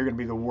thing. You're going to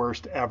be the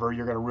worst ever.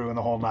 You're going to ruin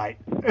the whole night.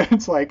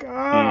 It's like,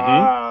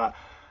 And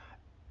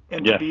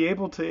to be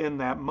able to, in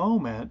that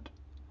moment,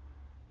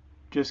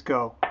 just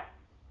go,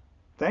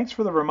 thanks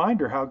for the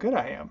reminder how good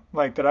I am.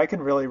 Like that I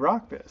can really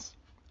rock this.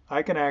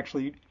 I can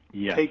actually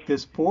Yes. take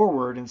this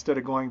forward instead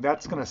of going,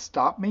 that's going to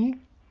stop me,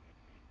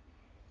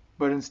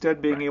 but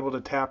instead being Right. able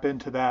to tap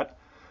into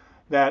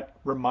that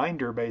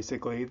reminder,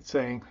 basically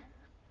saying,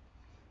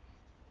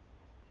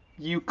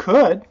 you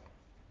could,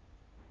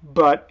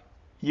 but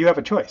you have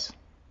a choice.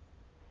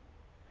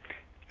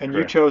 And you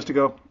Correct. chose to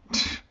go,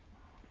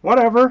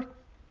 whatever.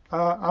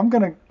 I'm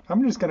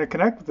just gonna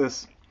connect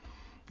with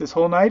this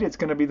whole night. It's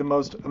gonna be the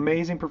most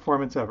amazing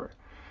performance ever.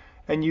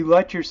 And you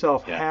let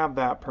yourself Yeah. have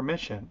that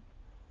permission.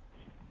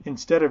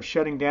 Instead of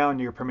shutting down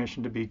your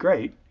permission to be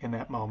great in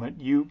that moment,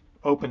 you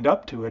opened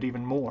up to it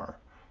even more.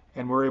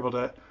 And were able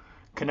to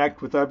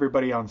connect with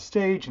everybody on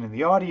stage and in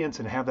the audience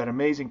and have that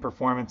amazing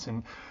performance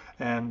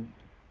and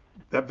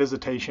that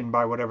visitation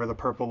by whatever the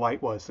purple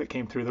light was that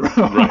came through the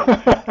room.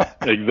 Right.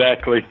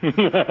 Exactly.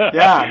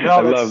 Yeah, no,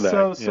 I that's love that.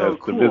 so Yes, the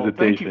cool.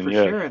 Thank you visitation. for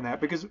Yes. sharing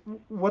that, because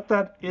what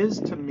that is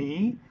to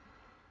me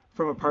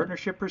from a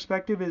partnership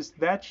perspective is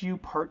that's you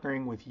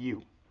partnering with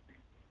you,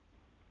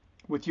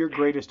 with your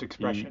greatest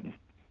expression,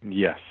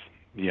 Yes.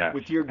 Yes.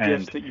 with your And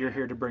gifts that you're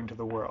here to bring to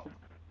the world.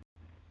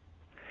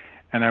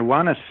 and I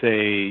want to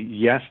say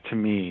yes to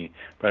me,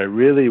 but I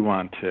really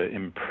want to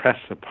impress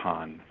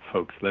upon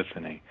folks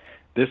listening,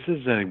 this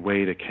is a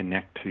way to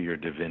connect to your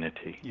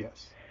divinity.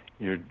 Yes.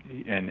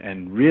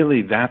 And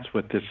really that's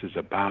what this is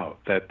about,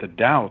 that the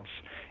doubts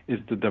is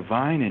the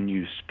divine in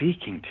you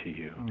speaking to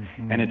you,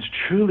 Mm-hmm. and it's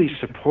truly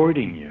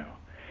supporting you,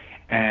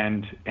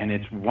 and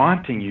it's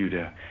wanting you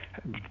to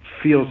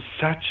feel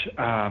such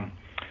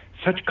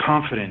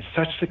confidence,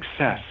 such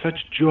success,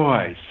 such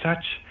joy,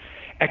 such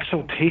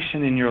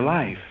exaltation in your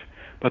life.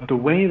 But the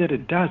way that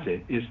it does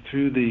it is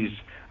through these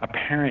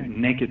apparent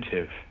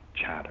negative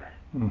chatter.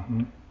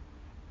 Mm-hmm.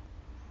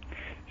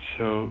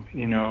 So,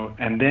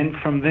 and then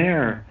from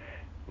there,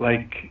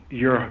 I'll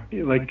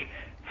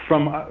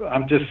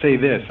just say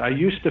this, I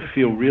used to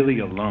feel really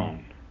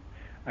alone,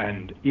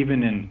 and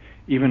even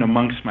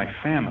amongst my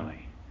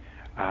family,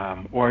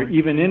 or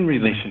even in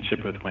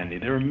relationship with Wendy,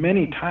 there were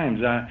many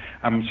times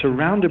I'm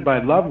surrounded by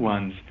loved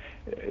ones,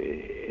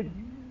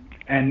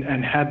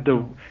 and had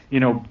the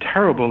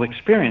terrible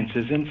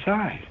experiences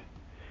inside,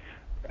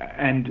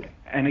 and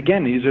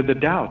again, these are the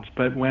doubts,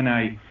 but when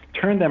I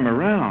turned them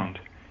around,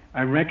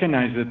 I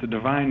recognized that the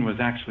divine was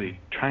actually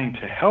trying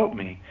to help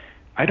me.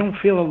 I don't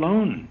feel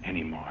alone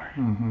anymore.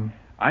 Mm-hmm.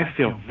 I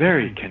feel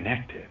very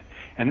connected.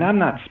 And I'm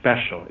not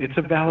special. It's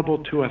available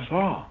to us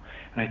all.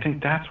 And I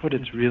think that's what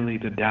it's really,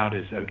 the doubt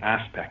is an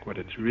aspect, what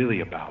it's really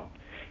about,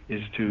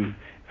 is to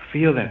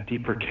feel that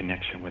deeper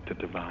connection with the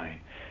divine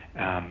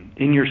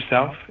in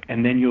yourself,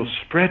 and then you'll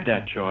spread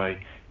that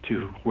joy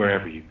to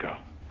wherever you go.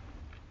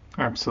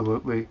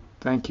 Absolutely.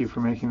 Thank you for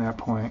making that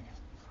point.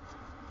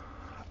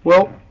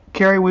 Well,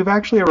 Carrie, we've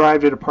actually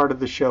arrived at a part of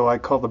the show I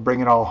call the Bring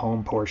It All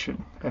Home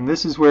portion. And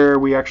this is where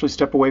we actually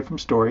step away from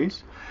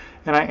stories.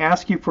 And I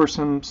ask you for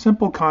some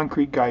simple,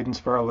 concrete guidance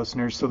for our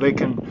listeners so they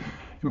can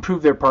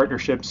improve their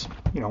partnerships,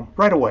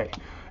 right away.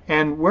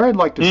 And where I'd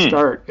like to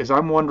start is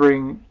I'm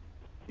wondering,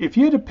 if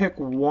you had to pick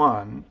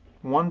one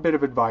bit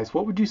of advice,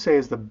 what would you say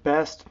is the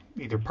best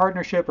either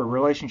partnership or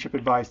relationship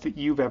advice that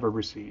you've ever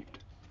received?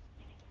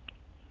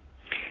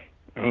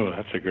 Oh,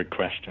 that's a good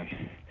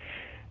question.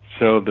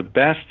 So the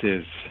best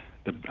is,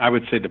 I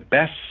would say the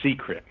best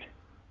secret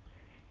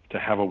to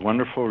have a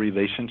wonderful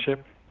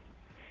relationship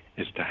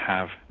is to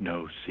have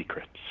no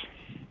secrets.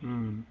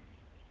 Mm.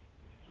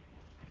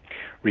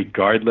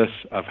 Regardless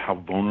of how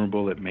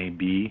vulnerable it may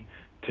be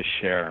to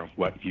share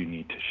what you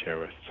need to share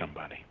with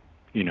somebody.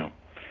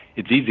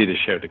 It's easy to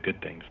share the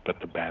good things, but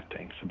the bad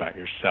things about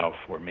yourself,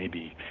 or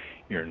maybe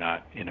you're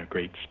not in a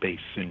great space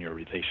in your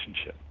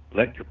relationship,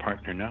 let your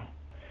partner know.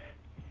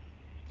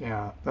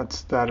 Yeah,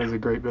 that is a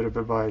great bit of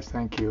advice.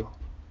 Thank you.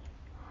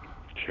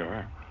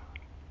 Sure.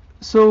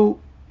 So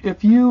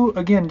if you,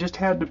 again, just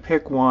had to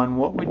pick one,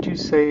 what would you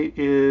say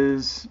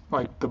is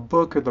like the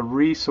book or the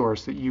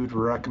resource that you would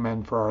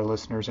recommend for our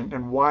listeners,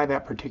 and why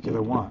that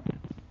particular one?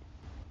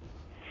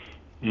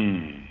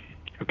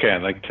 Okay,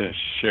 I'd like to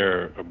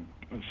share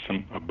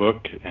a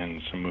book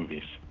and some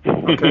movies.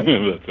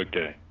 Okay. That's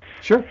okay.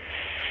 Sure.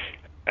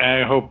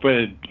 I hope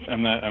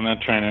I'm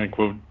not trying to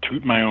quote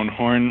toot my own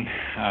horn,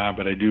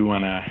 but I do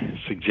want to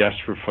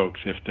suggest for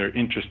folks, if they're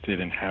interested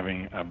in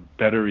having a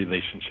better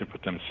relationship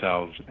with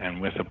themselves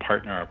and with a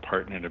partner or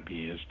partner to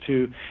be, is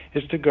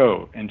to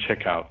go and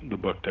check out the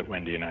book that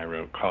Wendy and I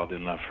wrote called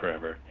In Love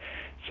Forever: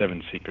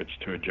 7 Secrets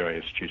to a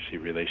Joyous, Juicy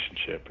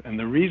Relationship. And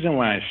the reason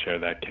why I share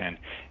that, Ken,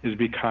 is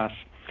because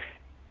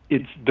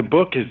the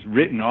book is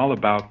written all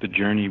about the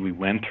journey we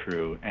went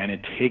through, and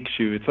it takes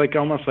you, it's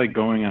almost like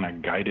going on a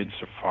guided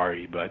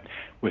safari, but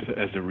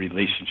as a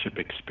relationship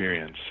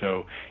experience.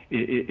 So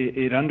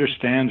it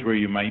understands where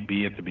you might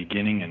be at the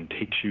beginning and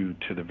takes you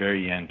to the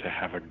very end to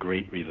have a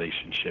great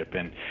relationship.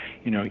 And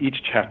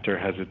each chapter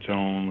has its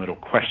own little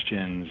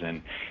questions,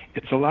 and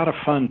it's a lot of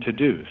fun to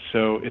do.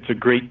 So it's a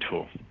great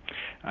tool.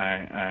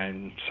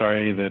 I'm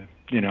sorry that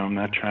I'm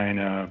not trying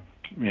to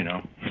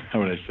how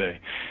would I say,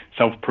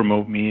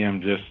 self-promote me. I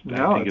think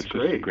it's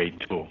great. Just a great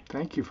tool.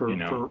 Thank you for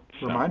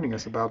reminding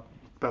us about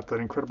that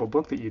incredible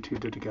book that you two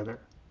did together.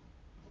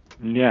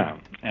 Yeah,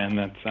 and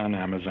that's on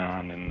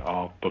Amazon and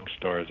all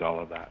bookstores, all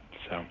of that.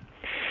 So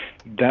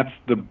that's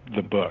the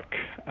book.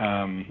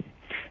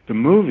 The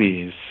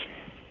movies,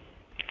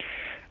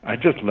 I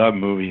just love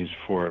movies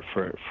for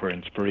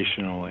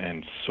inspirational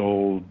and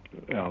soul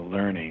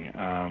learning.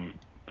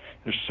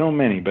 There's so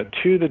many, but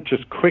two that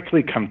just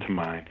quickly come to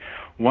mind.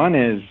 One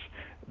is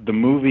the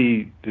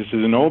movie, this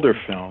is an older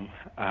film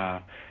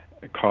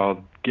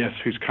called Guess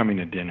Who's Coming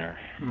to Dinner?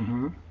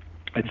 Mm-hmm.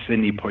 It's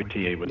Sidney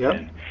Poitier was Yep.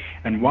 in.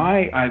 And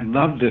why I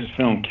love this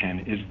film, Ken,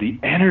 is the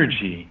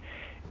energy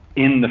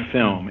in the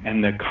film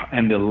and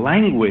the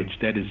language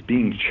that is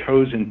being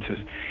chosen to,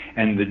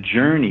 and the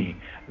journey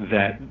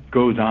that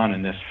goes on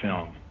in this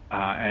film.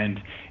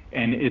 And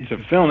it's a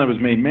film that was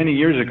made many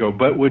years ago,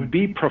 but would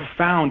be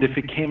profound if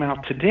it came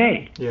out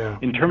today. Yeah.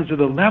 In terms of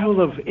the level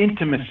of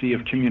intimacy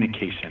of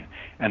communication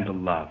and the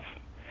love.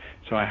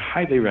 So I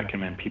highly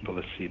recommend people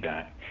to see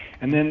that.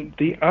 And then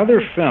the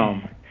other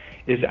film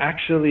is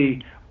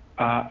actually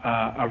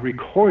a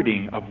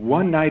recording of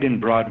One Night in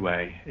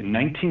Broadway in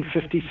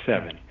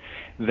 1957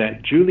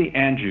 that Julie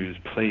Andrews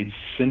played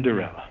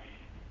Cinderella.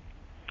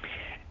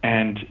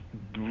 And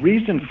the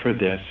reason for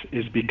this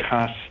is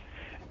because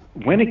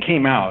when it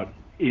came out,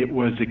 it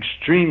was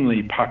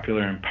extremely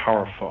popular and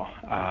powerful.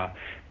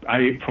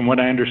 From what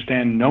I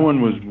understand, no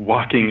one was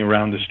walking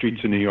around the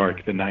streets of New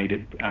York the night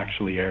it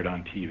actually aired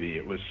on TV.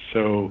 It was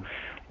so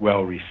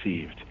well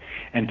received.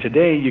 And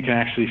today you can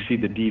actually see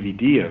the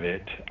DVD of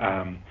it.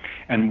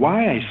 And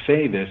why I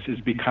say this is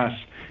because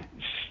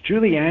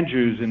Julie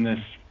Andrews in this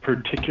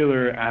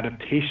particular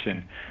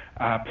adaptation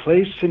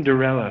plays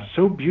Cinderella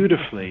so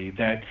beautifully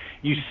that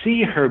you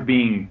see her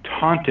being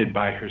taunted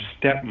by her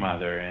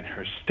stepmother and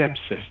her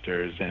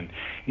stepsisters and,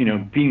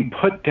 being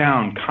put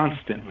down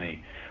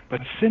constantly.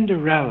 But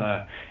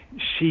Cinderella,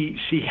 she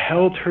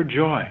held her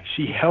joy,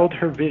 she held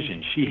her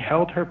vision, she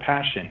held her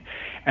passion,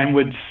 and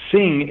would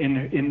sing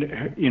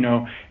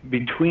in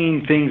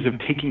between things of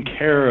taking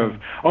care of,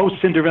 oh,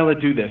 Cinderella,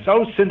 do this,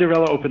 oh,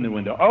 Cinderella, open the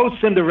window, oh,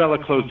 Cinderella,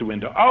 close the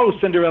window, oh,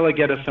 Cinderella,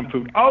 get us some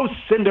food, oh,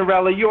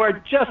 Cinderella, you are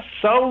just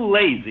so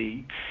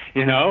lazy,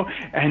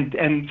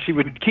 and she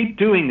would keep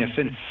doing this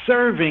and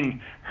serving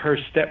her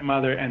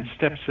stepmother and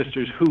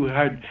stepsisters who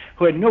had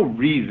no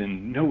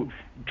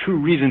true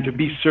reason to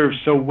be served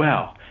so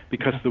well,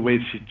 because of the way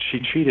she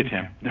treated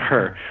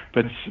her.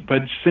 But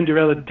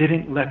Cinderella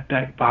didn't let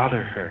that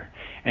bother her.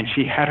 And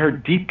she had her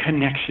deep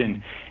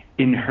connection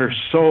in her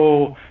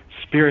soul,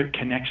 spirit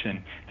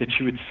connection, that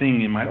she would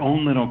sing, in my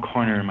own little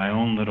corner, in my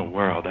own little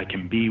world, I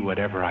can be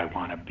whatever I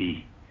want to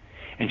be.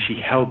 And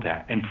she held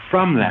that. And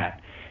from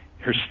that,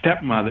 her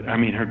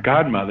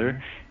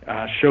godmother,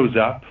 shows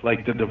up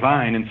like the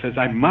divine and says,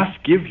 I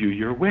must give you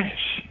your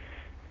wish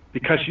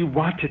because you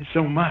want it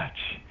so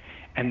much.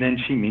 And then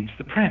she meets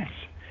the prince.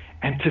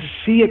 And to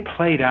see it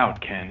played out,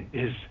 Ken,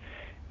 is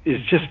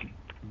just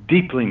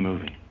deeply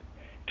moving.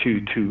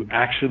 To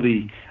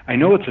actually, I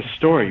know it's a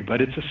story,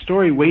 but it's a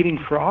story waiting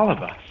for all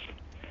of us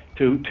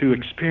to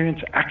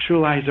experience,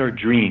 actualize our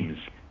dreams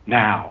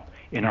now,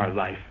 in our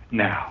life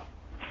now.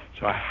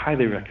 So I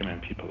highly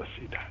recommend people to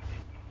see that.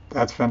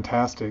 That's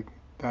fantastic.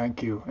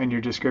 Thank you. And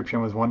your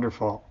description was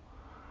wonderful.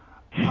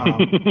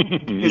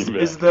 Is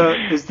the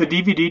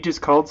DVD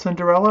just called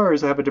Cinderella, or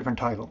does it have a different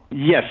title?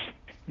 Yes.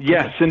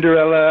 Yes, okay.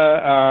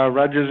 Cinderella,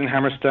 Rodgers and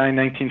Hammerstein,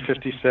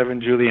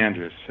 1957, Julie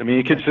Andrews. I mean,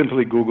 you could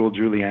simply Google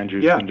Julie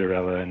Andrews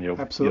Cinderella, and you'll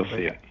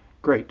see it.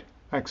 Great.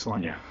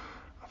 Excellent. Yeah.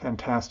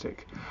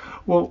 Fantastic.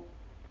 Well,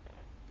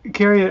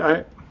 Carrie,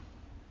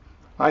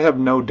 I have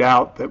no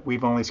doubt that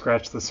we've only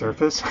scratched the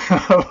surface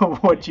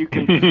of what you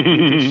can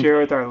share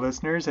with our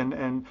listeners,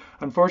 and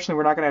unfortunately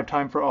we're not going to have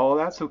time for all of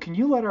that. So can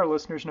you let our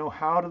listeners know,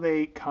 how do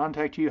they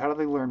contact you? How do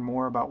they learn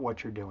more about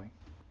what you're doing?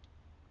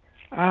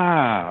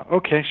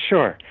 Okay,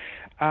 sure.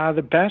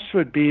 The best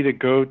would be to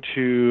go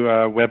to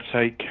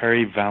website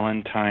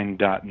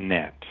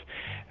careyvalentine.net,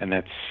 and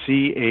that's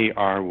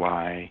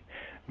C-A-R-Y,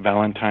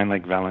 Valentine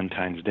like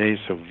Valentine's Day,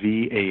 so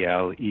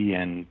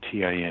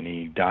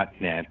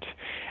VALENTINE.net.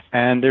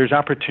 And there's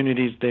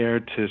opportunities there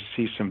to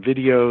see some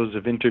videos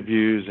of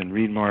interviews and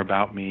read more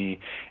about me.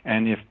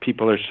 And if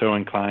people are so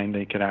inclined,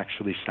 they could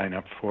actually sign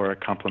up for a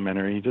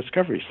complimentary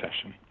discovery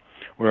session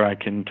where I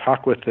can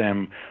talk with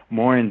them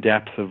more in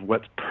depth of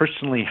what's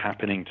personally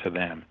happening to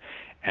them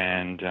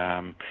and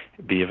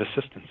be of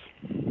assistance.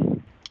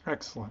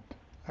 Excellent.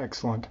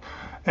 Excellent.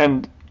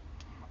 And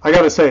I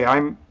got to say,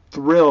 I'm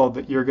thrilled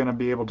that you're going to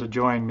be able to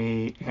join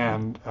me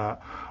and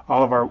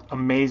all of our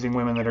amazing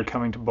women that are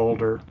coming to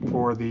Boulder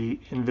for the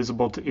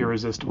Invisible to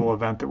Irresistible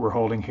event that we're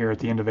holding here at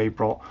the end of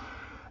April.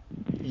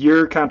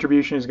 Your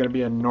contribution is going to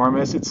be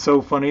enormous. It's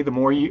so funny. The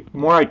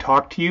more I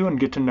talk to you and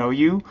get to know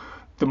you,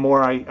 the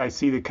more I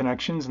see the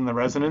connections and the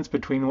resonance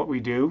between what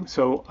we do.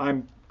 So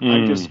I'm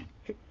just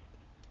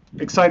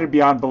excited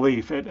beyond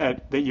belief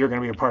that you're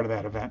going to be a part of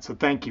that event. So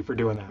thank you for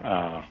doing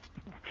that.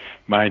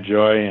 My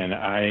joy, and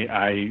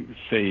I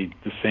say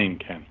the same,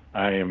 Ken.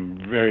 I am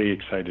very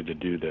excited to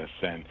do this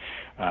and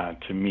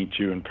to meet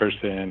you in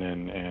person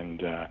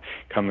and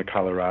come to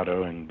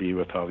Colorado and be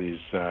with all these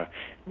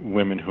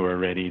women who are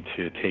ready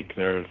to take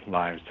their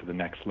lives to the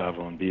next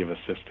level and be of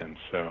assistance.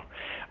 So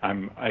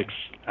I'm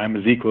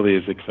as equally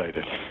as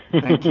excited.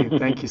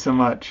 Thank you so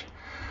much.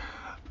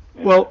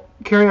 Well,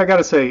 Carey, I got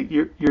to say,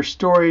 your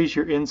stories,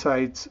 your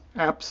insights,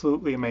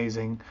 absolutely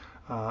amazing.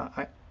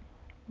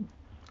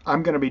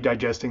 I'm going to be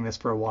digesting this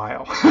for a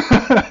while.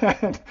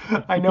 And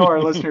I know our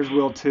listeners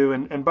will too.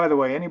 And by the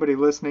way, anybody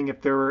listening,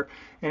 if there were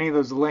any of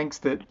those links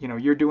that,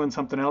 you're doing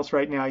something else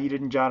right now, you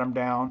didn't jot them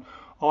down,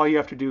 all you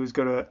have to do is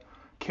go to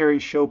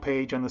Carey's show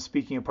page on the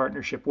Speaking of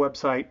Partnership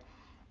website.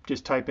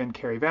 Just type in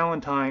Carey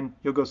Valentine.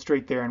 You'll go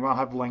straight there, and we'll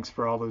have links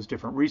for all those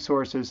different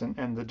resources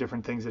and the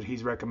different things that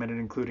he's recommended,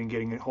 including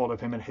getting a hold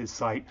of him at his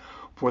site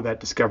for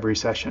that discovery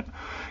session.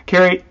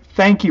 Carey,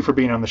 thank you for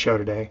being on the show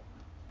today.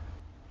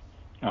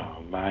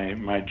 Oh,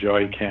 my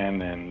joy,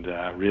 Ken, and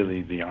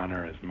really the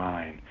honor is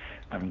mine.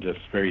 I'm just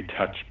very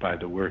touched by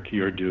the work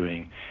you're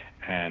doing,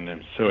 and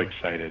I'm so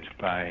excited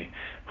by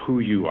who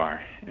you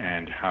are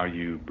and how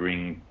you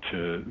bring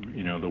to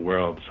the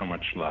world so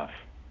much love.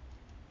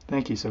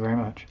 Thank you so very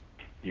much.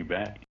 You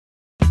bet.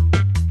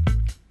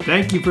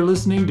 Thank you for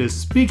listening to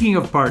Speaking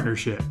of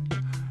Partnership.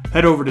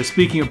 Head over to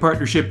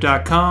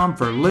speakingofpartnership.com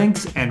for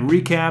links and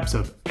recaps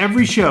of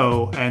every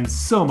show and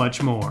so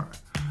much more.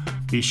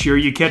 Be sure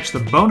you catch the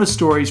bonus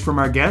stories from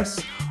our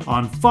guests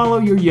on Follow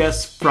Your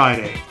Yes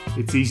Friday.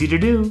 It's easy to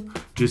do.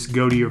 Just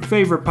go to your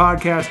favorite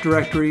podcast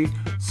directory,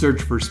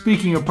 search for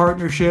Speaking of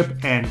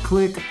Partnership, and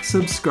click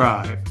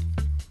subscribe.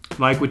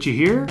 Like what you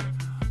hear?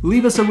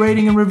 Leave us a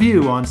rating and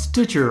review on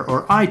Stitcher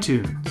or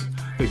iTunes.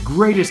 The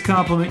greatest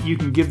compliment you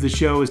can give the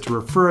show is to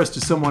refer us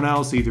to someone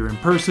else either in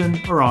person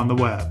or on the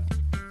web.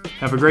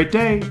 Have a great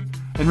day,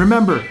 and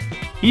remember,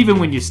 even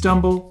when you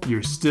stumble,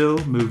 you're still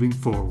moving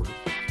forward.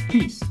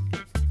 Peace.